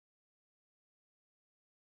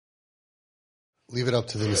leave it up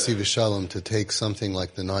to the Nesivas Shalom to take something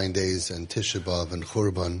like the 9 days and TISHA B'Av and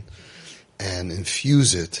Churban and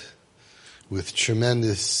infuse it with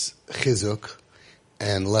tremendous chizuk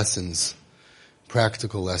and lessons,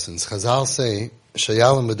 practical lessons. Chazal say,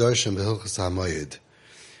 Shayalim B'Dorshem B'Hilchas HaMoyed,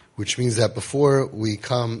 which means that before we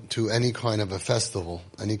come to any kind of a festival,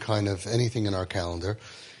 any kind of anything in our calendar,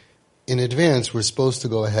 in advance we're supposed to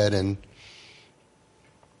go ahead and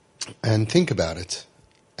think about it.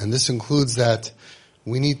 And this includes that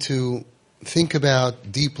we need to think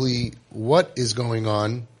about deeply what is going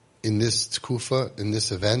on in this tkufa, in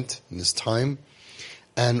this event, in this time,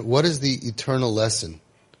 and what is the eternal lesson?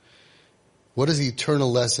 What is the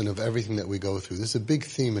eternal lesson of everything that we go through? This is a big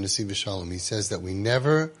theme in Nesivas Shalom. He says that we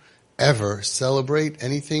never, ever celebrate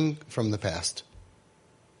anything from the past.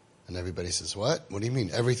 And everybody says, what? What do you mean?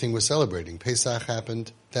 Everything we're celebrating. Pesach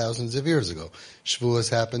happened thousands of years ago. Shavuos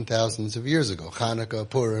happened thousands of years ago. Hanukkah,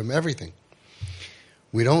 Purim, everything.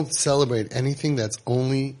 We don't celebrate anything that's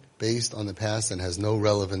only based on the past and has no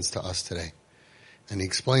relevance to us today. And he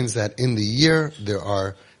explains that in the year, there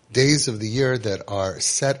are days of the year that are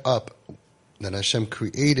set up, that Hashem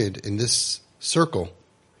created in this circle.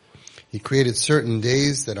 He created certain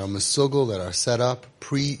days that are mesugel, that are set up,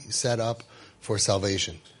 pre-set up for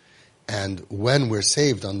salvation. And when we're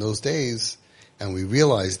saved on those days, and we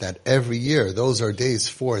realize that every year those are days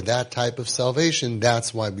for that type of salvation,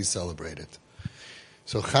 that's why we celebrate it.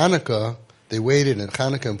 So Hanukkah, they waited, and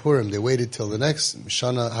Hanukkah and Purim, they waited till the next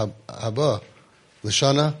Shana Haba,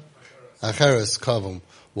 L'Shana Acheres Kavum.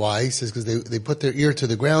 Why? He says because they put their ear to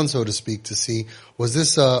the ground, so to speak, to see, was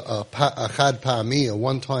this a chad pa'ami, a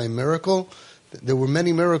one-time miracle? There were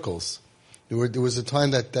many miracles. There was a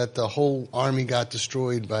time that the whole army got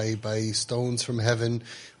destroyed by stones from heaven.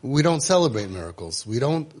 We don't celebrate miracles. We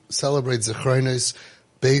don't celebrate zechronos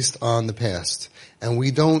based on the past. And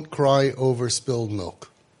we don't cry over spilled milk.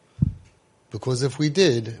 Because if we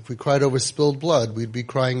cried over spilled blood, we'd be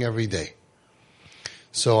crying every day.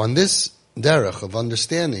 So on this derech of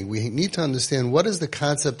understanding, we need to understand what is the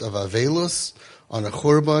concept of avelus on a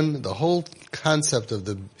churban, the whole concept of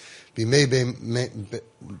the Yemei Ben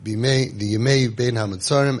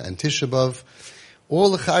HaMetzarim and Tisha B'Av. All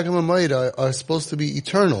the Chagim HaMoed are supposed to be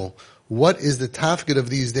eternal. What is the tafkid of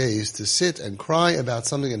these days to sit and cry about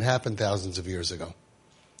something that happened thousands of years ago?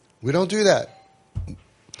 We don't do that.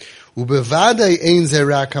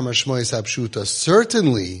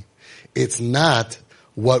 Certainly, it's not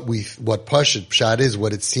what Pashut Pshat is,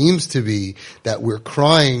 what it seems to be, that we're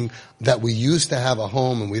crying that we used to have a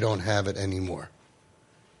home and we don't have it anymore.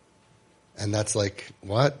 And that's like,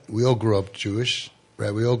 what? We all grew up Jewish,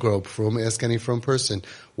 right? We all grew up from, ask any from person,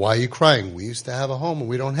 why are you crying? We used to have a home and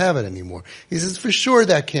we don't have it anymore. He says, for sure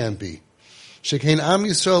that can't be. Shekein Am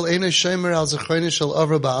Yisrael eina shomer al zechronos shel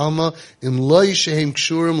avra ba'alma im lo shehem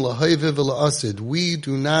kshurim lahoive v'la'asid. We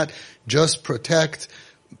do not just protect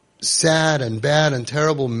sad and bad and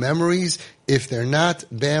terrible memories if they're not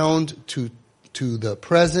bound to the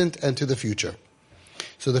present and to the future.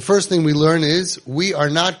 So the first thing we learn is we are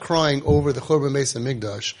not crying over the Churban Beis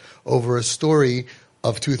HaMikdash over a story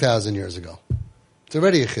of 2,000 years ago. It's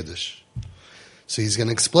already a chiddush. So he's going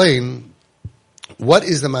to explain what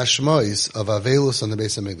is the mashmois of avelus on the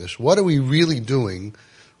Beis HaMikdash. What are we really doing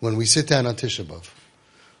when we sit down on Tisha B'Av?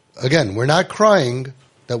 Again, we're not crying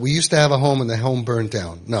that we used to have a home and the home burned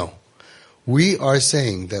down. No. We are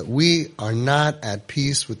saying that we are not at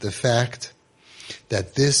peace with the fact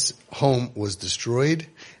that this home was destroyed,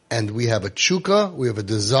 and we have a tshuka, we have a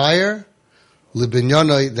desire,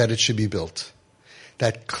 libinyanoi, that it should be built.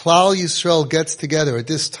 That Klal Yisrael gets together at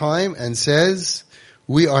this time and says,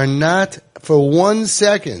 we are not for 1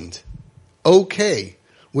 second okay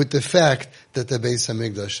with the fact that the Beis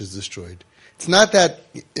HaMikdash is destroyed. It's not that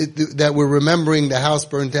we're remembering the house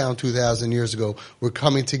burned down 2,000 years ago, we're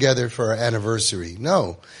coming together for our anniversary.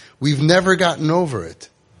 No, we've never gotten over it.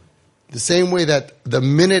 The same way that the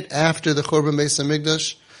minute after the Churban Beis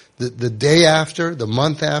HaMikdash, the day after, the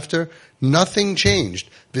month after, nothing changed.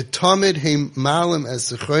 V'tamid heim malim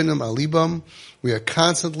as zechronim alibam. We are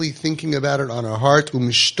constantly thinking about it on our heart.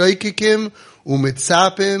 U'mishtoikikim,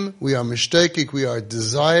 u'mitzapim. We are mishtoikik. We are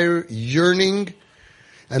desire, yearning,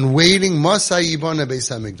 and waiting. Masai yibana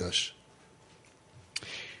Beis HaMikdash.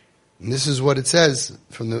 And this is what it says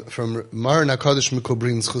from Mar Nakadosh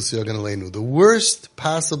Mikobrin Zchus Yagan Aleinu. The worst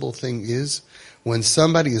possible thing is when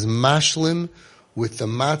somebody is mashlim with the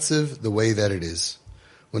matziv the way that it is.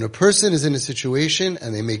 When a person is in a situation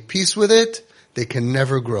and they make peace with it, they can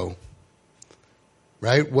never grow.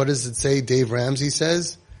 Right? What does it say? Dave Ramsey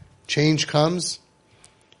says, change comes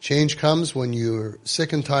when you're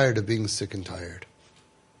sick and tired of being sick and tired.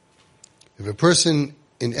 If a person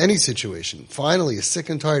in any situation finally is sick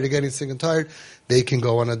and tired of getting sick and tired, they can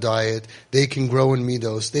go on a diet, they can grow in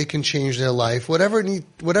midos, they can change their life. Whatever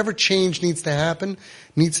change needs to happen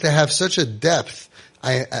needs to have such a depth.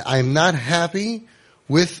 I'm not happy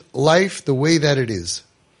with life the way that it is.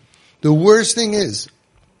 The worst thing is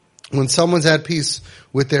when someone's at peace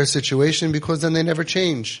with their situation, because then they never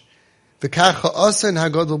change. The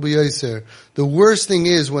worst thing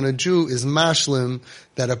is when a Jew is mashlim,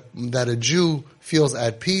 that a Jew feels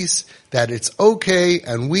at peace, that it's okay,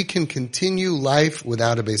 and we can continue life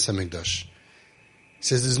without a Beis Hamikdash. He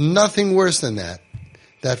says there's nothing worse than that.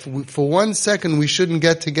 That for 1 second we shouldn't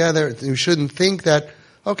get together, we shouldn't think that,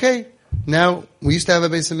 okay, now we used to have a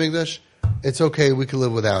Beis Hamikdash, it's okay, we can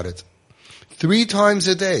live without it. 3 times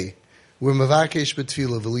a day, we're mavakesh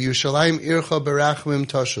b'tfilah, v'liyushalayim ircha berachmim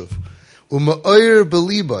tashuv. What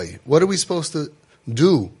are we supposed to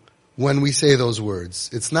do when we say those words?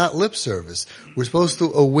 It's not lip service. We're supposed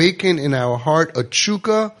to awaken in our heart a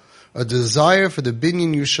tshuka, a desire for the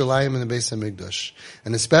binyan Yerushalayim and the Beis Hamikdash.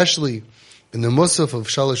 And especially in the Musaf of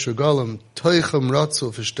Shalosh Regalim, Toichem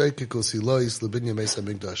Ratzu V'Shteikikus Hilois L'Binyan Beis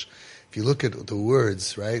Hamikdash. If you look at the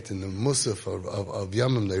words, right, in the Musaf of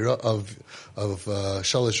Yamim, of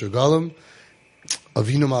Shalosh Regalim,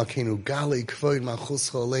 Avinu Malkeinu Gali Kvoid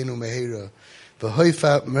Malchuscha Aleinu Mehera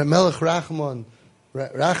V'Hoifa Melech Rachman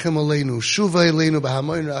Rachem Aleinu Shuva Aleinu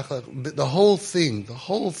B'Hamoin Rachach. The whole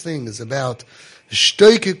thing is about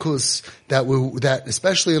shtoikikus, that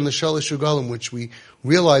especially in the Shalosh Regalim, which we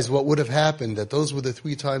realize what would have happened, that those were the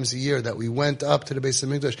 3 times a year that we went up to the Beis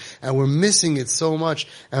Hamikdash, and we're missing it so much,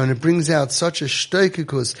 and it brings out such a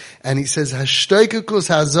shtoikikus, and he says, Hashtoikikus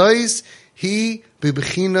hazois he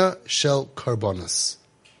bibechina shel karbonos.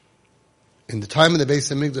 In the time of the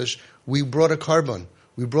Beis Hamikdash, we brought a carbon.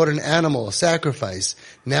 We brought an animal, a sacrifice.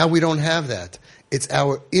 Now we don't have that. It's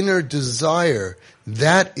our inner desire.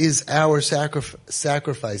 That is our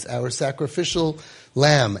sacrifice, our sacrificial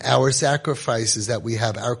lamb, our sacrifices that we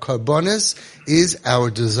have. Our karbonos is our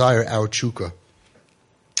desire, our tshuka.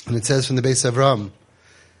 And it says from the Beis Avram,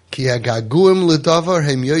 Ki hagaguim ledavar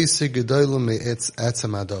hem yoyse gedolim me'etz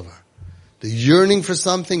etzem hadavar. The yearning for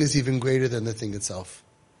something is even greater than the thing itself.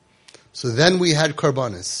 So then we had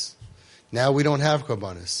karbonos. Now we don't have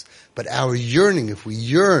karbonos. But our yearning, if we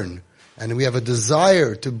yearn, and we have a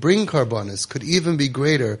desire to bring karbonos, could even be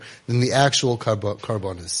greater than the actual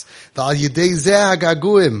karbonos.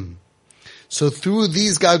 So through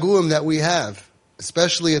these gaguim that we have,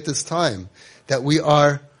 especially at this time, that we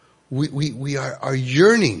are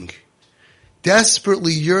yearning,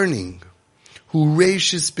 desperately yearning, Hu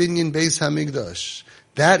reishis binyan Beis Hamikdash.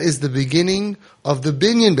 That is the beginning of the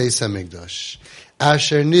binyan Beis Hamikdash.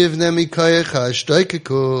 Asher nivne mikayach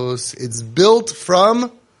ha'shtoikikus. It's built from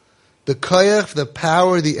the koyach, the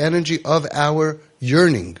power, the energy of our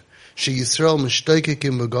yearning. She Yisrael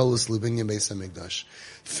mishtoikikim b'galus l'binyan Beis Hamikdash.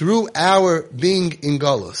 Through our being in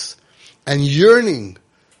galus and yearning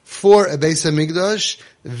for a Beis Hamikdash,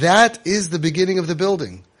 that is the beginning of the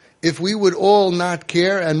building. If we would all not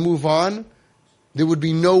care and move on, there would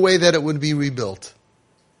be no way that it would be rebuilt.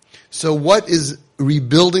 So what is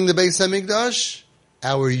rebuilding the Beis Hamikdash?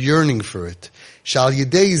 Our yearning for it.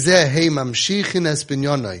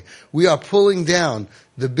 We are pulling down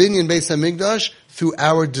the binyan Beis Hamikdash through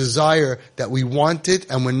our desire that we want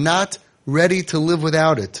it and we're not ready to live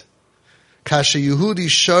without it. Kasha Yehudi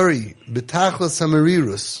Shari B'tachlas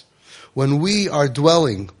Hamarirus. When we are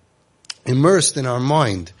dwelling, immersed in our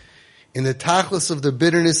mind, in the tachlis of the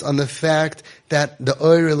bitterness on the fact that the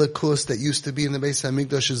Oyer Elikus that used to be in the Beis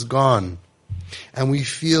Hamikdash is gone. And we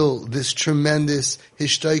feel this tremendous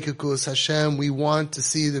Hishtoikikus Hashem, we want to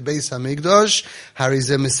see the Beis Hamikdash.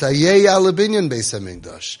 Harizeh Misayeh Alabinyan Beis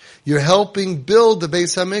Hamikdash. You're helping build the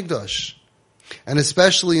Beis Hamikdash. And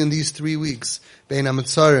especially in these 3 weeks, Bein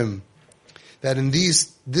HaMetzarim, that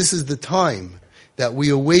this is the time that we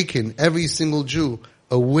awaken, every single Jew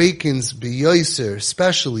awakens b'yoser,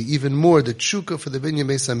 especially even more the tshuka for the binyan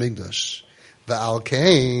Beis Hamikdash. Va'al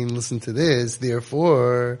kain, listen to this.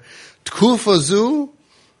 Therefore, tkufa zu,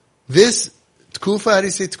 this tkufa, how do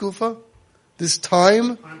you say tkufa? This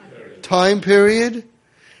time period.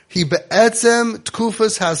 He be'etzem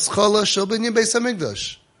tkufas haschala shel binyan Beis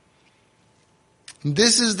Hamikdash.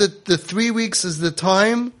 This is the 3 weeks is the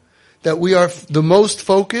time that we are the most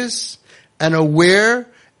focused and aware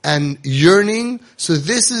and yearning. So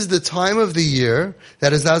this is the time of the year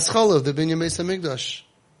that is the Haschala of the binyan Beis Hamikdash.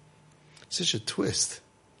 Such a twist.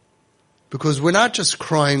 Because we're not just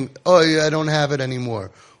crying, oh yeah, I don't have it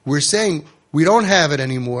anymore. We're saying, we don't have it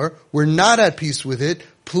anymore. We're not at peace with it.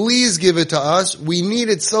 Please give it to us. We need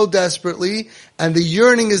it so desperately. And the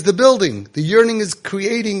yearning is the building. The yearning is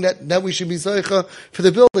creating that we should be Zaycha for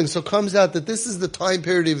the building. So it comes out that this is the time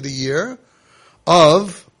period of the year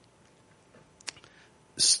of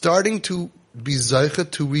starting to be Zaycha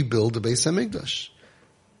to rebuild the Beis HaMikdash.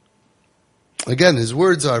 Again, his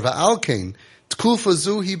words are, Va'alkein, T'kufa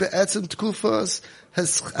zu hi be'etzem t'kufas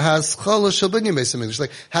haschala shel binyan Beis HaMikdash.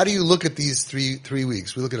 Like, how do you look at these three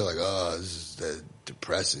weeks? We look at it like, oh, this is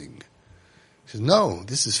depressing. He says, no,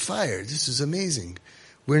 this is fire. This is amazing.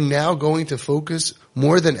 We're now going to focus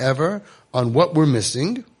more than ever on what we're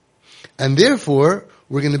missing, and therefore,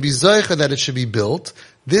 we're going to be Zaycha that it should be built.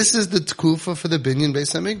 This is the t'kufa for the binyan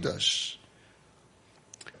Beis HaMikdash.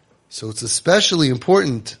 So it's especially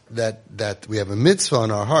important that we have a mitzvah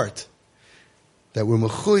on our heart, that we're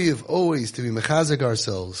mechuyev always to be mechazek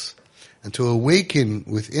ourselves, and to awaken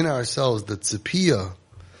within ourselves the tzipiyah,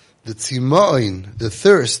 the tzima'in, the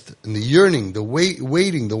thirst, and the yearning, the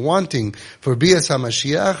waiting, the wanting for Bias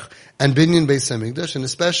HaMashiach and binyan Beis HaMikdash, and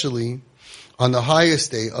especially on the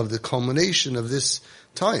highest day of the culmination of this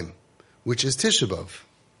time, which is Tisha B'Av.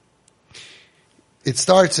 It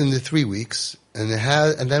starts in the 3 weeks, and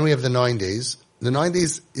then we have the 9 days. The 9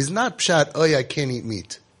 days is not pshat, oh yeah, I can't eat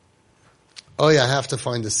meat. Oh yeah, I have to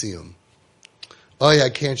find the siyum. Oh yeah,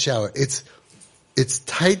 I can't shower. It's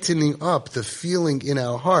tightening up the feeling in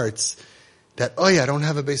our hearts that, oh yeah, I don't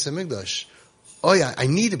have a Beis HaMikdash. Oh yeah, I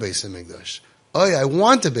need a Beis HaMikdash. Oh yeah, I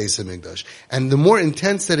want a Beis HaMikdash. And the more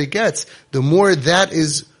intense that it gets, the more that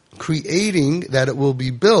is creating that it will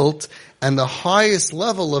be built, and the highest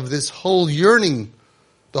level of this whole yearning,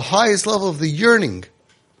 the highest level of the yearning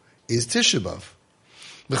is Tisha B'Av.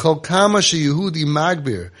 B'chol kama sheyehudi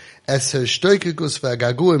magbir es hashtoikekus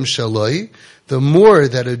v'agaguim shaloi, the more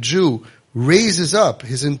that a Jew raises up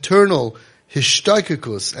his internal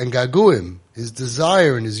hishtoikekus and gaguim, his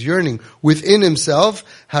desire and his yearning within himself,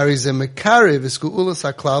 harizeh mekarev v'sku'ulas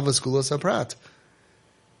haklal v'sku'ulas haprat.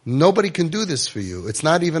 Nobody can do this for you. It's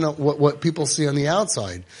not even what people see on the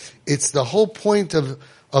outside. It's the whole point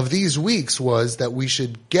of these weeks was that we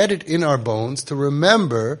should get it in our bones to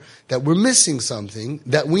remember that we're missing something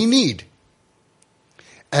that we need.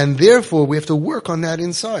 And therefore, we have to work on that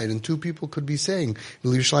inside. And two people could be saying,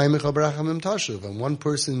 and one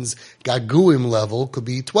person's gaguim level could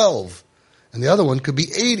be 12, and the other one could be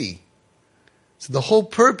 80. So the whole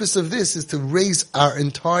purpose of this is to raise our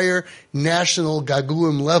entire national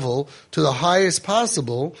gaguim level to the highest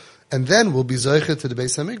possible, and then we'll be zoicha to the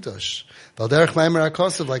Beis HaMikdash. Valderech Maimer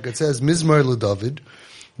HaKosav, like it says, Mizmor LeDavid,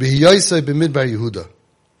 B'hiyoisei b'midbar Yehuda.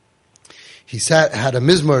 He had a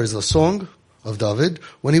Mizmor as a song of David.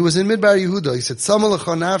 When he was in Midbar Yehuda, he said, Tzama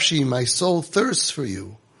lecha nafshi, my soul thirsts for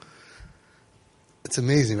you. It's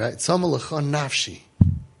amazing, right? Tzama lecha nafshi,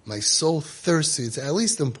 my soul thirsts for you. It's at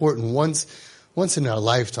least important once in our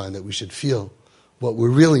lifetime that we should feel what we're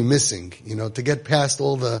really missing, to get past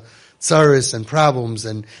all the tsaris and problems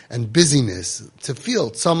and busyness, to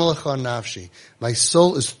feel, Tzama lecha nafshi, my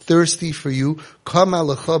soul is thirsty for you, kama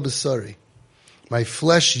lecha b'sari, my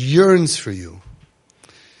flesh yearns for you.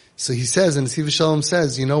 So he says, and Nesivas Shalom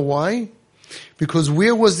says, you know why? Because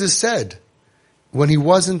where was this said? When he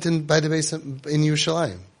wasn't in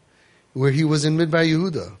Yerushalayim, where he was in Midbar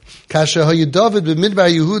Yehuda. Kasha haya David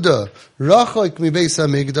b'Midbar Yehuda, rachok mibeis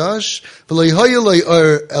hamikdash, v'lo haya lo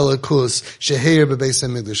or elakus sheher b'beis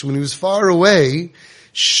hamikdash. When he was far away,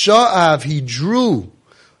 Sha'av, he drew,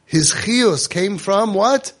 his chiyus came from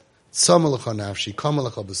what? Tzama lecha nafshi, kama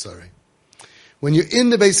lecha b'sari. When you're in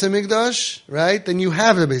the Beis HaMikdash, right, then you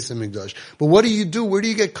have the Beis HaMikdash. But what do you do? Where do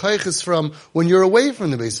you get kaiches from when you're away from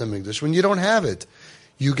the Beis HaMikdash, when you don't have it?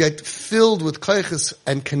 You get filled with kaiches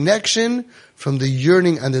and connection from the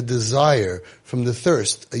yearning and the desire, from the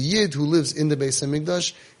thirst. A Yid who lives in the Beis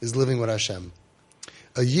HaMikdash is living with Hashem.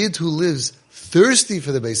 A Yid who lives thirsty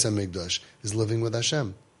for the Beis HaMikdash is living with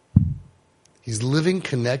Hashem. He's living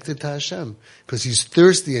connected to Hashem because he's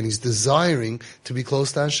thirsty and he's desiring to be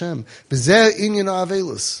close to Hashem. B'zeh inyan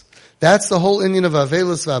ha'avelus. That's the whole inyan of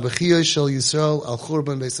avelus v'abechiyah shel Yisrael al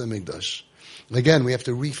churban Beis HaMikdash. Again, we have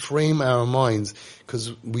to reframe our minds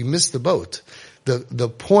because we missed the boat. The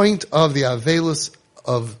point of the avelus,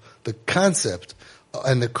 of the concept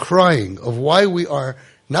and the crying of why we are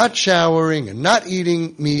not showering and not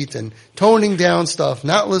eating meat and toning down stuff,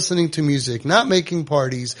 not listening to music, not making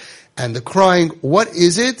parties, and the crying, what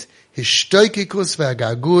is it? Hishtoikikus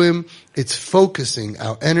v'agaguim. It's focusing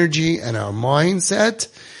our energy and our mindset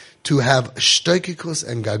to have shtoikikus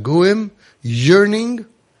and gaguim, yearning,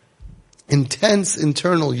 intense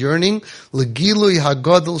internal yearning, legilui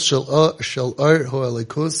hagadol shel or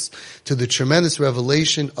ho'elikus, to the tremendous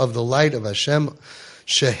revelation of the light of Hashem,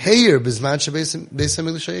 Sheheir bizman shebeis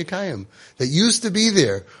hamikdash hayekayim. That used to be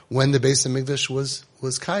there when the Beis Hamikdash was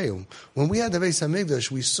kayum. When we had the Beis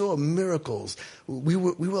Hamikdash, we saw miracles. We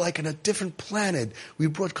were like on a different planet. We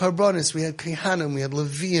brought karbanis, we had kehanim, we had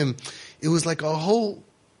leviim. It was like a whole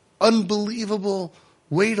unbelievable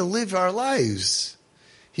way to live our lives.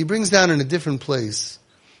 He brings down in a different place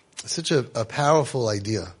such a powerful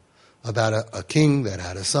idea about a king that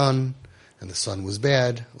had a son, and the son was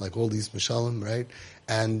bad, like all these Mishalim, right?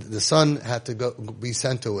 And the son had to be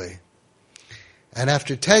sent away. And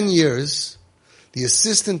after 10 years, the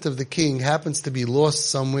assistant of the king happens to be lost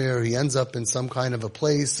somewhere. He ends up in some kind of a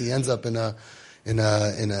place. He ends up in a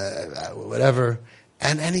whatever.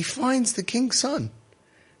 And he finds the king's son.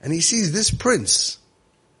 And he sees this prince,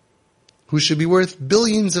 who should be worth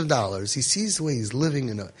billions of dollars. He sees the way he's living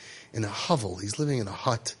in a hovel. He's living in a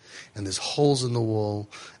hut, and there's holes in the wall,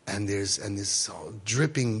 and there's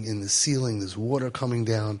dripping in the ceiling. There's water coming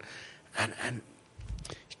down, and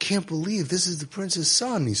you can't believe this is the prince's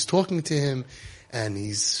son. He's talking to him, and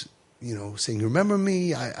he's saying, "You remember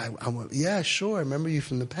me? Yeah, sure. I remember you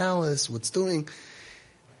from the palace. What's doing?"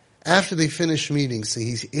 After they finish meeting, so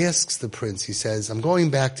he asks the prince. He says, "I'm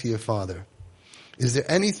going back to your father. Is there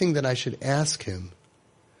anything that I should ask him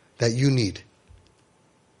that you need?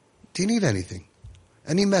 Do you need anything?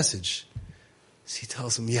 Any message?" So he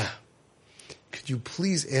tells him, "Yeah. Could you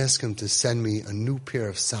please ask him to send me a new pair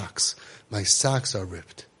of socks? My socks are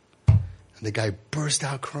ripped." And the guy burst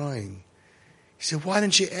out crying. He said, "Why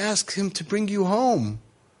didn't you ask him to bring you home?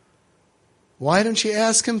 Why don't you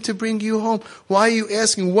ask him to bring you home? Why are you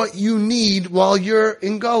asking what you need while you're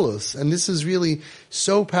in Galus?" And this is really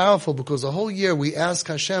so powerful, because the whole year we ask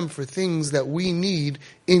Hashem for things that we need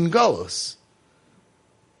in Galus.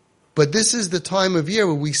 But this is the time of year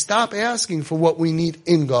where we stop asking for what we need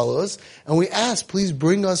in Galus, and we ask, please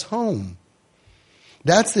bring us home.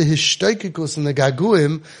 That's the hishtoikikus and the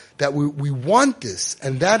gaguim, that we want this,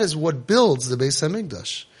 and that is what builds the Beis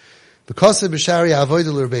Hamikdash. Because of B'shari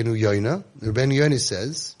Avodah l'Rebbeinu Yoina, Rebbeinu Yoina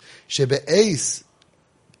says, Shebe'ez,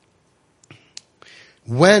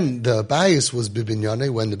 when the Bayis was Bibinyane,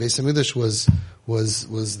 when the Beis Hamikdash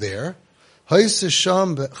was there, Ha'is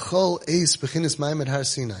Sham be'chol eis b'chinas ma'im et Har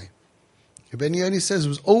Sinai. Rebbeinu Yoina says it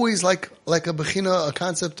was always like a bechina, a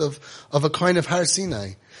concept of a kind of Har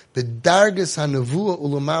Sinai. B'dargas ha'nevuah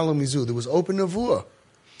u'l'marlo mizu. There was open nevuah.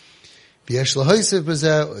 V'yesh l'hoisev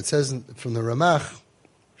b'zeh, it says from the Ramach,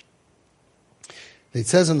 it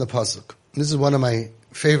says in the pasuk. This is one of my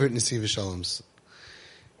favorite Nesivas Shaloms.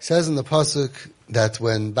 It says in the pasuk that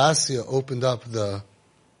when Basia opened up the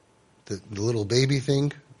little baby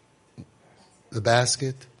thing, the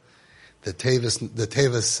basket, the Tevas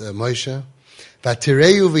Moshe,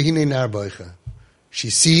 Vatireyu v'hinei nar boicha.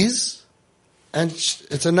 She sees, and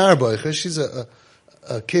it's a nar boicha. She's a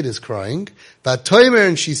kid is crying. Vatoimer,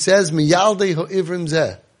 and she says, Miyaldei ho'ivrim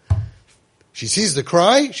zeh. She sees the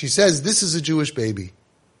cry. She says, "This is a Jewish baby."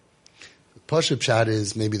 The Pashup Pshat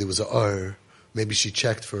is maybe there was a ur, maybe she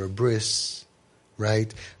checked for a bris,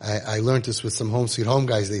 right? I learned this with some Home Sweet Home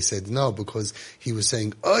guys. They said no, because he was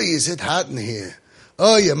saying, "Oh, is it hot in here?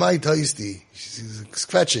 Oh, yeah, my tasty." She's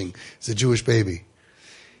scratching. It's a Jewish baby.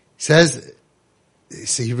 He says,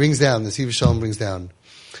 so he brings down, the Nesivas Shalom brings down,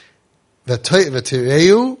 and from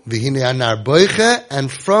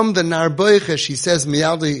the narboicha, she says,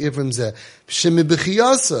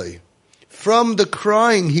 from the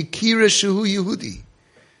crying, hikira shehu Yehudi.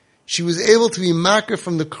 She was able to be makar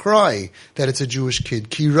from the cry that it's a Jewish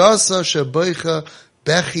kid. Kirasa shaboicha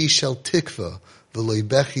bechi shel tikva v'loi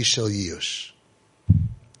bechi shel yush.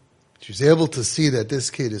 She was able to see that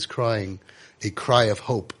this kid is crying a cry of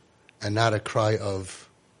hope and not a cry of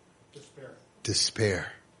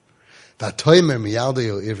despair.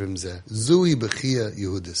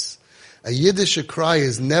 A Yiddish cry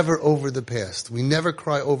is never over the past. We never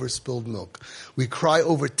cry over spilled milk. We cry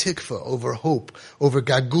over tikva, over hope, over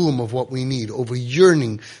gagum of what we need, over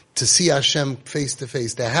yearning to see Hashem face to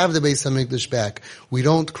face, to have the Beis Hamikdash back. We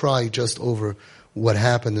don't cry just over what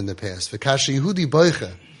happened in the past. V'kasha Yehudi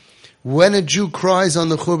boicha. When a Jew cries on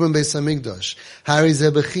the Churban Beis Hamikdash, Hari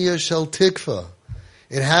ze bechia shel tikva.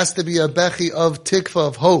 It has to be a bechi of tikva,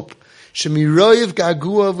 of hope. Shemiroyev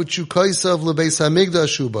gagua v'chukaisav lebeis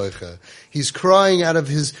hamikdash u'boicha. He's crying out of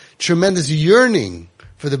his tremendous yearning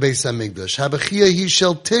for the Beis Hamikdash. Habechia he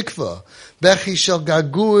shel tikva, bechi shel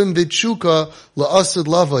gaguim v'chuka la'asad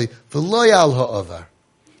lavoi v'loyal ha'avar.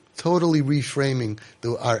 Totally reframing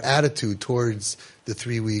our attitude towards the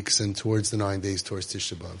 3 weeks and towards the 9 days towards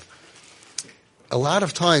Tisha B'Av. A lot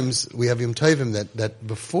of times we have Yom Tovim that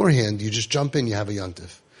beforehand you just jump in, you have a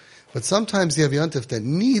Yontif. But sometimes you have Yontif that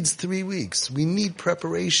needs 3 weeks. We need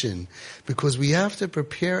preparation because we have to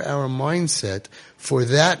prepare our mindset for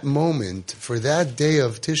that moment, for that day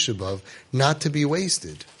of Tisha B'Av, not to be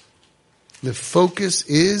wasted. The focus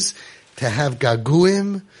is to have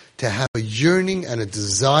gaguim, to have a yearning and a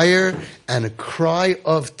desire and a cry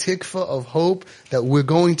of tikva, of hope, that we're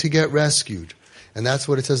going to get rescued. And that's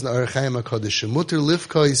what it says in the Orach Chaim HaKadosh. Mutter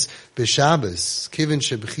lifkois b'Shabbos, kivin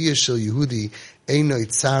shebchiyah shel Yehudi, eino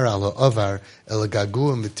itzara la'avar, el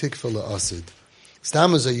gaguim v'tikva la'asid.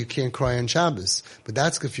 Stamazah, you can't cry on Shabbos, but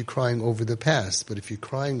that's if you're crying over the past. But if you're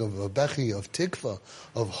crying of a bechi, of tikva,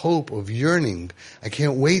 of hope, of yearning, I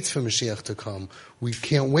can't wait for Mashiach to come. We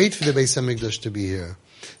can't wait for the Beis HaMikdash to be here.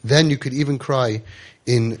 Then you could even cry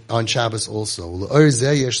on Shabbos also. L'or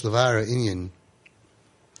zeh yesh levara inyan.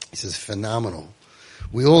 He says, phenomenal.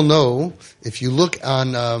 We all know, if you look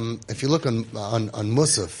on Musaf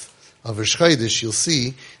of Rosh Chodesh, you'll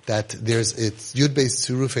see that it's Yud Beis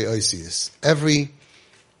Tzurufei Oisius. Every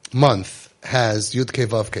month has Yud Kei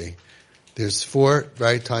Vav Kei. There's 4,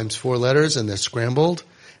 right, times 4 letters, and they're scrambled,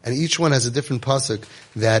 and each one has a different pasuk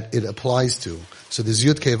that it applies to. So there's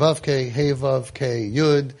Yud Kei Vav Kei, Hey Vav Kei,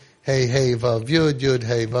 Yud, Hey Vav Yud, Yud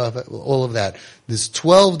Hey Vav, all of that. There's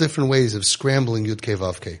 12 different ways of scrambling Yud Kei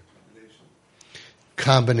Vav Kei.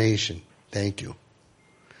 Combination. Thank you.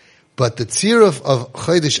 But the tzir of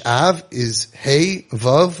Chodesh Av is Hey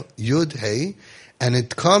Vav Yud Hey, and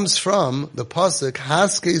it comes from the pasuk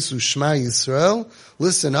Haskesu Shema Yisrael.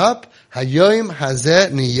 Listen up, Hayoim Hazeh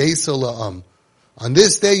Niyeso La'am. On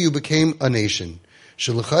this day you became a nation.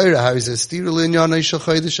 Shulchayra Harizestir Linyanai Shel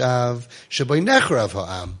Chodesh Av Shabai Nechrav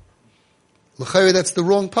Ha'am. L'chayra, that's the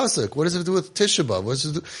wrong pasuk. What does it have to do with Tisha B'Av?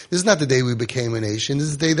 This is not the day we became a nation. This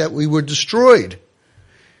is the day that we were destroyed.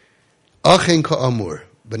 Achen ka'amur.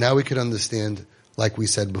 But now we can understand, like we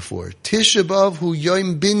said before. Tisha B'Av hu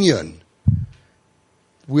yoim binyan.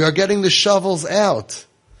 We are getting the shovels out.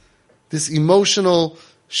 This emotional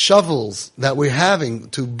shovels that we're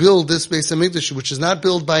having to build this Beis HaMikdash, which is not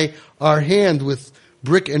built by our hand with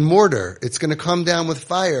brick and mortar. It's going to come down with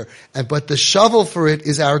fire. But the shovel for it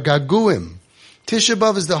is our gaguim. Tisha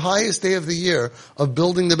B'Av is the highest day of the year of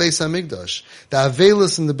building the Beis HaMikdash. The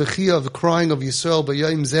Avelis and the Bechiyah of the crying of Yisrael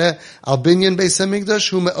b'yayim zeh al binyan Beis HaMikdash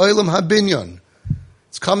hu me'olam habinyan.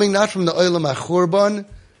 It's coming not from the olam hachurban,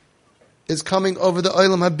 it's coming over the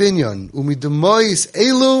olam habinyan. Umidemois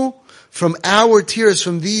elu, from our tears,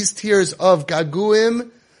 from these tears of gaguim,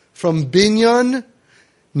 from binyan,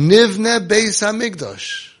 nivne Beis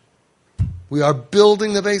HaMikdash. We are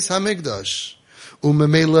building the Beis HaMikdash.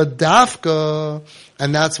 Umemela dafka,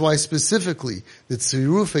 and that's why specifically the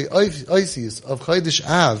tzirufei oisius of Chodesh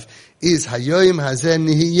Av is Hayoim Hazen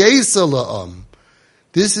Nihiyesa La'am.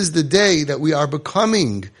 This is the day that we are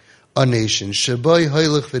becoming a nation. Shabai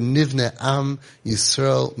Hoylech v'nivne Am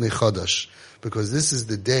Yisrael Mechodash. Because this is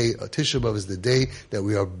the day, Tisha B'Av is the day that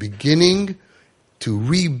we are beginning to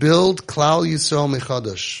rebuild Klal Yisrael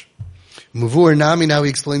Mechodash. Muvur Nami, now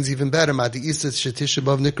he explains even better. Madi Isat Shetisha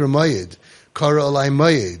B'Av Nikra Mayed. Kara Alai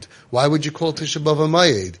Mayed. Why would you call Tisha B'Av a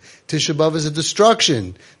Mayed? Tisha B'Av is a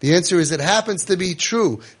destruction. The answer is it happens to be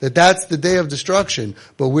true that that's the day of destruction,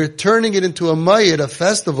 but we're turning it into a Mayed, a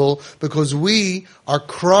festival, because we are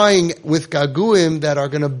crying with Gaguim that are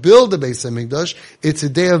going to build the Beis HaMikdash. It's a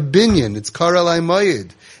day of Binyan. It's Kara Alai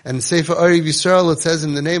Mayed. And in Sefer Ariv Yisrael it says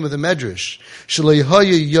in the name of the Medrash, Shalei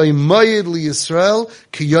Haya Yoim Mayed Li Yisrael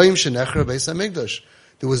Ki Yoim Shenechra Beis HaMikdash.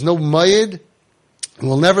 There was no Mayed. It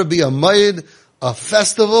will never be a mayid, a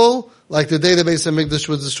festival, like the day the Beis HaMikdash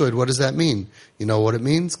was destroyed. What does that mean? You know what it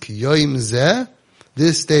means? Ki yoim zeh,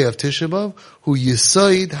 this day of Tisha B'Av, hu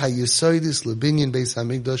yisoid ha-yisoidis lebinyan Beis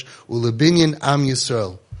HaMikdash ulebinyan Am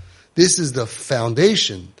Yisrael. This is the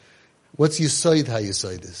foundation. What's yisoid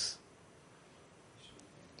ha-yisoidis?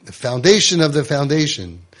 The foundation of the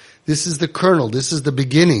foundation. This is the kernel, this is the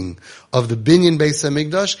beginning of the binyan Beis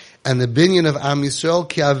HaMikdash and the binyan of Am Yisrael.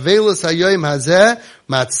 Ki avelos hayoim hazeh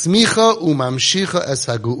matzmicha umamshicha es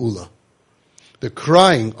hageula. The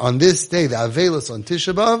crying on this day, the avelos on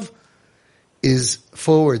Tisha B'Av, is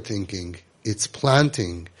forward thinking. It's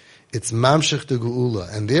planting. It's mamshich de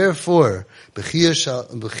geula. And therefore, bechiyah al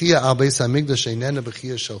Beis HaMikdash einena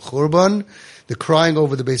bechiyah shel churban. The crying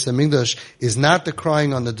over the Beis HaMikdash is not the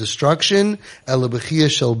crying on the destruction. Ela bechiyah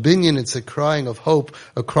shel binyan. It's a crying of hope,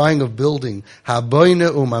 a crying of building. Haboyne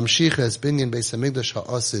umamshicha es binyan Beis HaMikdash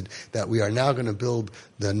ha'asid. That we are now going to build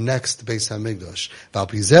the next Beis HaMikdash. V'al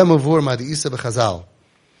pizeh mavur madi'isa b'chazal.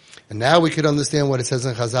 And now we could understand what it says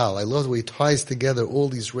in Chazal. I love the way it ties together all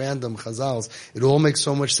these random Chazals. It all makes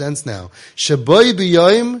so much sense now. Shaboy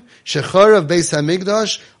b'yoyim shecharav Beis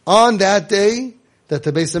HaMikdash. On that day that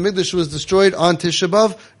the Beis HaMikdash was destroyed on Tisha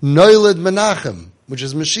B'Av, Noiled Menachem, which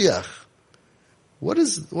is Mashiach. What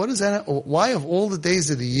is that? Why of all the days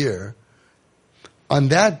of the year, on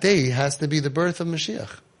that day has to be the birth of Mashiach?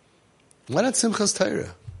 Why not Simchas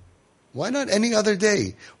Torah? Why not any other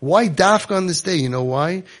day? Why dafka on this day? You know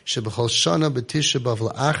why? Shebechol shana b'tisha b'av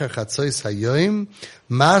la'achar chatzois hayoim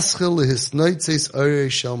maschil lehisnoitzeis orei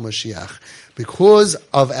shel Mashiach. Because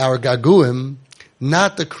of our gaguim,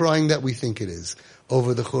 not the crying that we think it is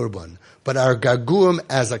over the Churban, but our gaguim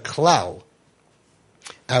as a klal,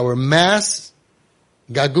 our mass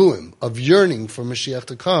gaguim of yearning for Mashiach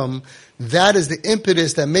to come, that is the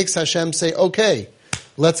impetus that makes Hashem say, okay,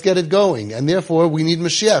 let's get it going. And therefore, we need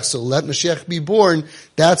Mashiach. So let Mashiach be born.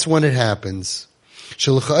 That's when it happens.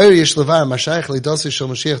 What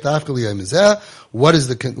is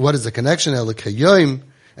the connection?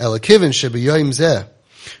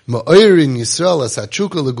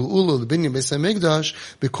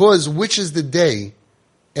 Because which is the day?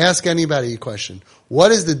 Ask anybody a question.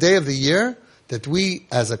 What is the day of the year that we,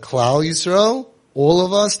 as a Klal Yisrael, all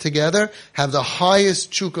of us together, have the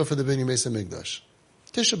highest chukah for the Binyan Beis HaMikdash?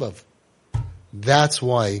 Tisha B'Av. That's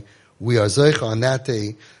why we are Zoicha on that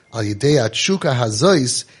day. Al Yidei HaTshuka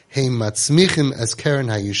HaZois Heim Matzmichim as Keren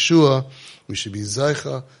HaYeshua. We should be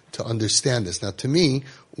Zoicha to understand this. Now, to me,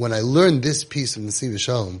 when I learned this piece of Nesivas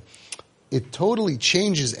Shalom, it totally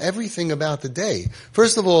changes everything about the day.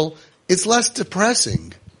 First of all, it's less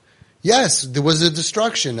depressing. Yes, there was a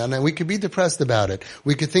destruction, and we could be depressed about it.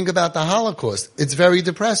 We could think about the Holocaust. It's very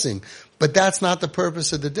depressing. But that's not the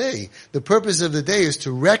purpose of the day. The purpose of the day is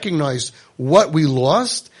to recognize what we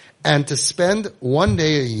lost and to spend one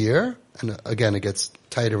day a year, and again, it gets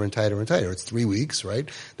tighter and tighter and tighter. It's 3 weeks, right?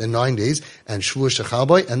 Then 9 days, and Shvuah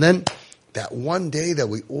Shechalboi, and then that one day that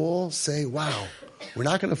we all say, wow, we're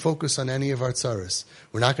not going to focus on any of our tzaras.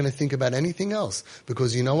 We're not going to think about anything else.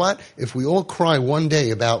 Because you know what? If we all cry one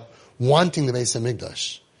day about wanting the Beis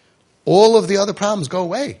HaMikdash, all of the other problems go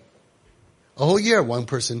away. A whole year, one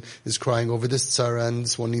person is crying over this tzara, and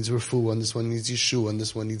this one needs refuah, and this one needs yeshua, and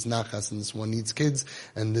this one needs nachas, and this one needs kids,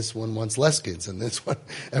 and this one wants less kids, and this one,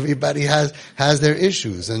 everybody has their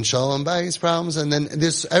issues, and shalom bayis problems, and then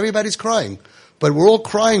everybody's crying. But we're all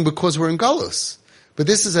crying because we're in galus. But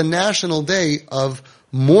this is a national day of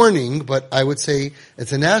mourning, but I would say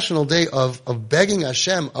it's a national day of begging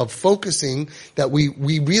Hashem, of focusing that we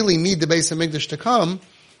really need the Beis HaMikdash to come.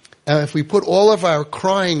 And if we put all of our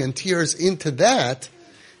crying and tears into that,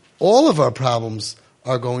 all of our problems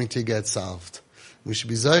are going to get solved. We should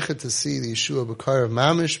be zeicha to see the Yeshua B'kar of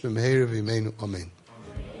Mamish B'meir V'Yimeinu Amen.